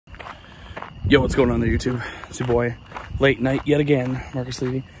Yo, what's going on there, YouTube? It's your boy, late night yet again, Marcus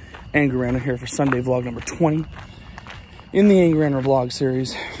Levy, Angry Rantner here for Sunday vlog number 20 in the Angry Rantner vlog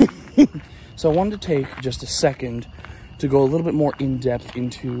series. So I wanted to take just a second to go a little bit more in depth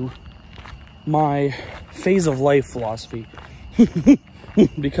into my phase of life philosophy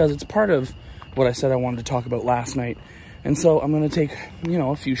because it's part of what I said I wanted to talk about last night. And so I'm going to take,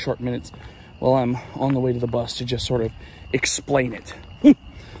 a few short minutes while I'm on the way to the bus to just sort of explain it.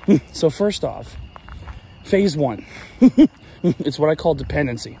 So first off, phase one, it's what I call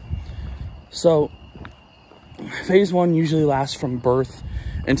dependency. So phase one usually lasts from birth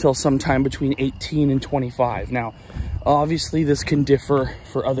until sometime between 18 and 25. Now, obviously this can differ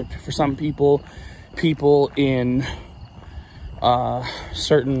for some people in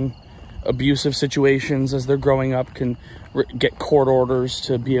certain abusive situations as they're growing up can get court orders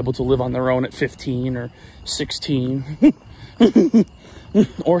to be able to live on their own at 15 or 16.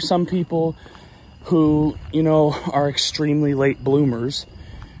 Or some people who, are extremely late bloomers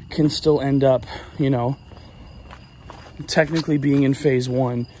can still end up, technically being in phase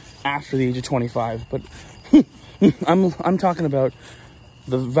one after the age of 25. But I'm talking about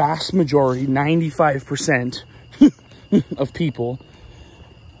the vast majority, 95% of people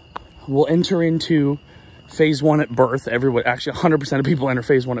will enter into phase one at birth. Actually 100% of people enter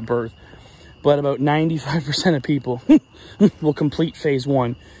phase one at birth. But about 95% of people will complete phase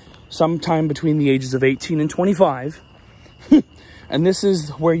one sometime between the ages of 18 and 25. And this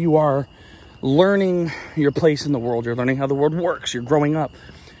is where you are learning your place in the world. You're learning how the world works. You're growing up.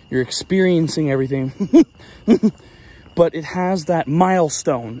 You're experiencing everything. But it has that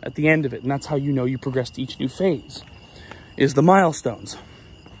milestone at the end of it. And that's how you know you progress to each new phase, is the milestones.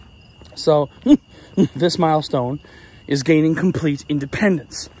 So this milestone is gaining complete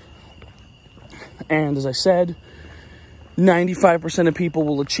independence. And as I said, 95% of people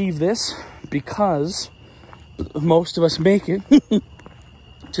will achieve this because most of us make it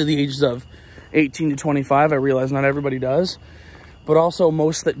to the ages of 18 to 25. I realize not everybody does, but also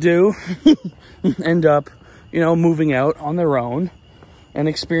most that do end up, moving out on their own and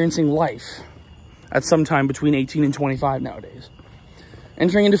experiencing life at some time between 18 and 25 nowadays.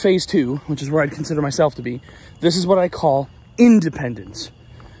 Entering into phase two, which is where I'd consider myself to be, this is what I call independence.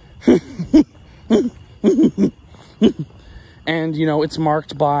 And, it's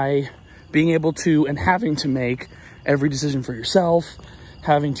marked by being able to and having to make every decision for yourself,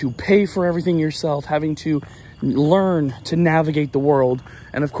 having to pay for everything yourself, having to learn to navigate the world.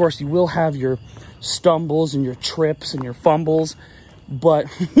 And of course, you will have your stumbles and your trips and your fumbles, but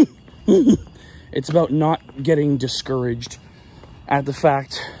it's about not getting discouraged at the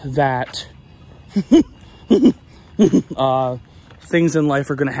fact that things in life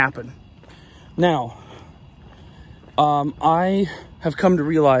are going to happen. Now, I have come to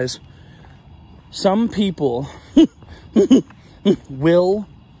realize some people will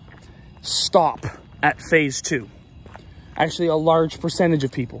stop at phase two. Actually, a large percentage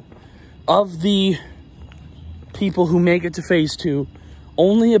of people. Of the people who make it to phase two,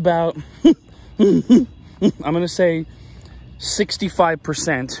 only about, I'm going to say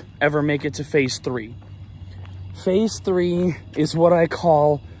 65% ever make it to phase three. Phase three is what I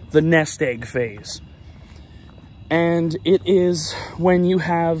call the nest egg phase. And it is when you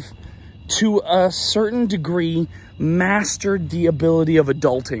have, to a certain degree, mastered the ability of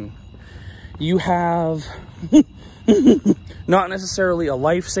adulting. You have not necessarily a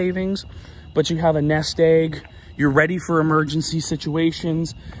life savings, but you have a nest egg. You're ready for emergency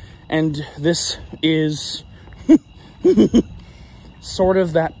situations. And this is sort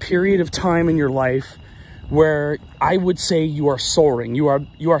of that period of time in your life where I would say you are soaring. You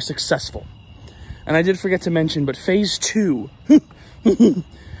are successful. And I did forget to mention, but phase two,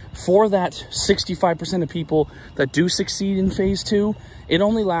 for that 65% of people that do succeed in phase two, it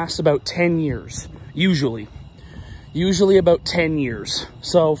only lasts about 10 years, usually about 10 years.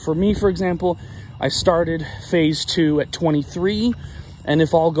 So for me, for example, I started phase two at 23, and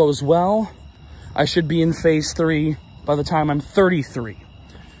if all goes well, I should be in phase three by the time I'm 33.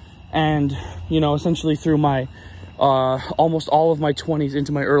 And, essentially through my, almost all of my 20s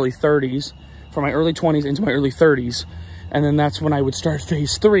into my early 30s, from my early 20s into my early 30s, and then that's when I would start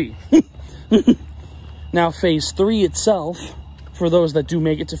phase three. Now, phase three itself, for those that do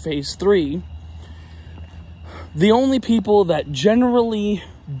make it to phase three, the only people that generally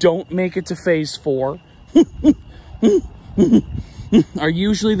don't make it to phase four are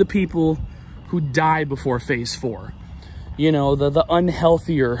usually the people who die before phase four. The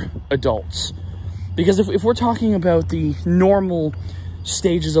unhealthier adults. Because if we're talking about the normal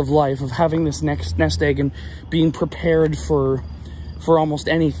stages of life, of having this next nest egg and being prepared for almost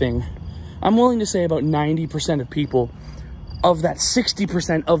anything, I'm willing to say about 90% of people, of that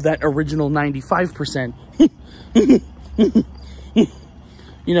 60% of that original 95%,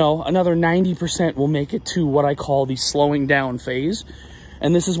 you know, another 90% will make it to what I call the slowing down phase.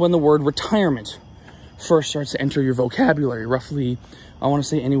 And this is when the word retirement first starts to enter your vocabulary. Roughly, I want to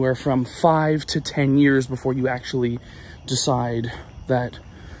say anywhere from 5 to 10 years before you actually decide that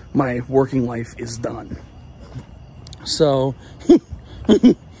my working life is done. So,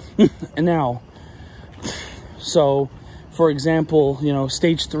 and now, so for example, you know,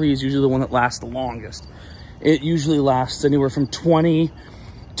 stage 3 is usually the one that lasts the longest. It usually lasts anywhere from 20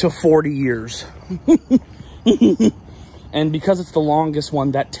 to 40 years. And because it's the longest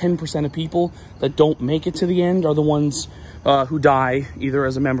one, that 10% of people that don't make it to the end are the ones who die either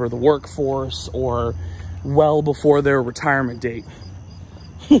as a member of the workforce or well before their retirement date.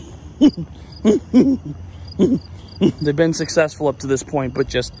 They've been successful up to this point, but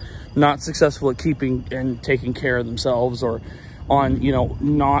just not successful at keeping and taking care of themselves, or on, you know,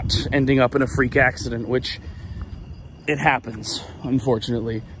 not ending up in a freak accident, which it happens,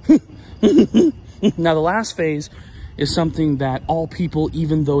 unfortunately. Now, the last phase is something that all people,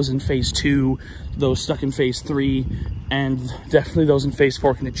 even those in phase 2, those stuck in phase 3, and definitely those in phase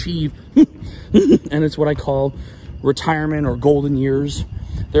 4 can achieve. And it's what I call retirement or golden years.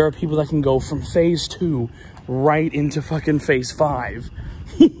 There are people that can go from phase 2 right into fucking phase 5.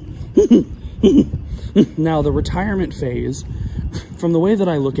 Now, the retirement phase, from the way that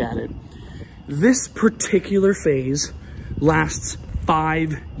I look at it, this particular phase lasts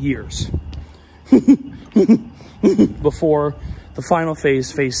 5 years. Before the final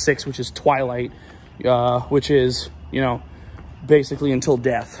phase, phase 6, which is twilight, which is, you know, basically until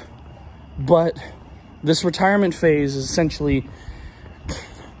death. But this retirement phase is essentially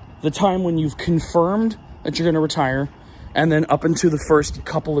the time when you've confirmed that you're going to retire, and then up into the first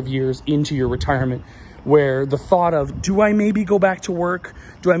couple of years into your retirement, where the thought of, do I maybe go back to work?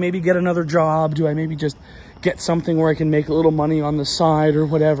 Do I maybe get another job? Do I maybe just get something where I can make a little money on the side or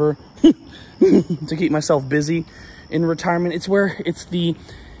whatever to keep myself busy in retirement? It's where it's the,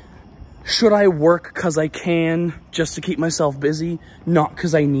 should I work because I can just to keep myself busy, not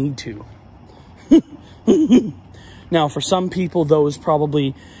because I need to. Now, for some people, those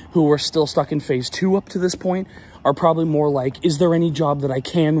probably who are still stuck in phase 2 up to this point are probably more like, is there any job that I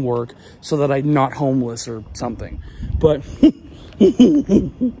can work so that I'm not homeless or something? But for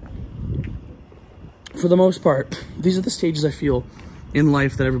the most part, these are the stages I feel in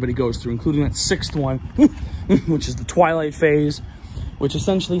life that everybody goes through, including that 6th one, which is the twilight phase, which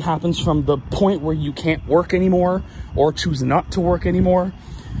essentially happens from the point where you can't work anymore or choose not to work anymore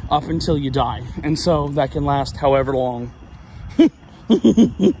up until you die. And so that can last however long.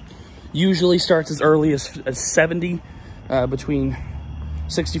 Usually starts as early as 70, between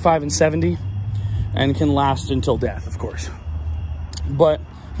 65 and 70, and can last until death, of course. But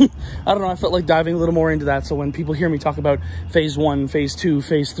I don't know, I felt like diving a little more into that, so when people hear me talk about phase 1, phase 2,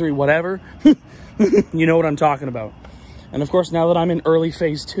 phase 3, whatever, you know what I'm talking about. And of course, now that I'm in early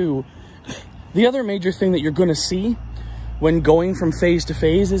phase 2, the other major thing that you're going to see when going from phase to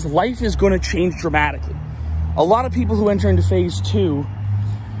phase is life is going to change dramatically. A lot of people who enter into phase 2,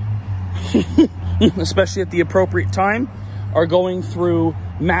 especially at the appropriate time, are going through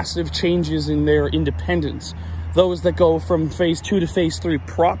massive changes in their independence. Those that go from phase 2 to phase 3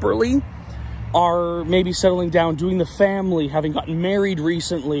 properly are maybe settling down, doing the family, having gotten married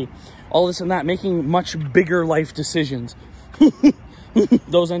recently, all this and that, making much bigger life decisions.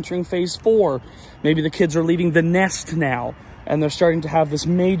 Those entering phase 4, maybe the kids are leaving the nest now, and they're starting to have this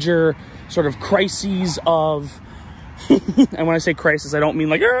major sort of crises of, and when I say crisis, I don't mean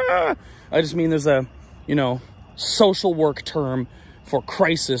like, ah! I just mean there's a, you know, social work term for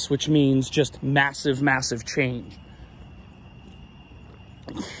crisis, which means just massive, massive change.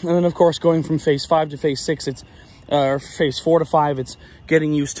 And then, of course, going from phase 5 to phase 6, it's, or phase 4 to 5, it's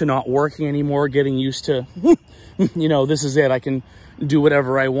getting used to not working anymore, getting used to, you know, this is it, I can do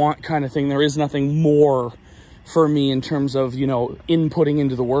whatever I want kind of thing. There is nothing more for me in terms of, you know, inputting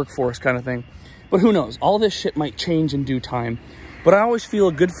into the workforce kind of thing. But who knows? All this shit might change in due time. But I always feel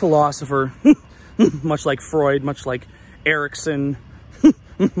a good philosopher, much like Freud, much like Erickson,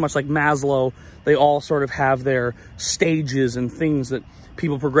 much like Maslow, they all sort of have their stages and things that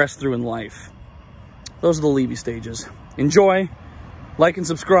people progress through in life. Those are the Levis stages. Enjoy, like and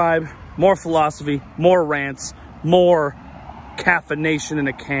subscribe, more philosophy, more rants, more caffeination in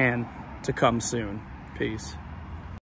a can to come soon. Peace.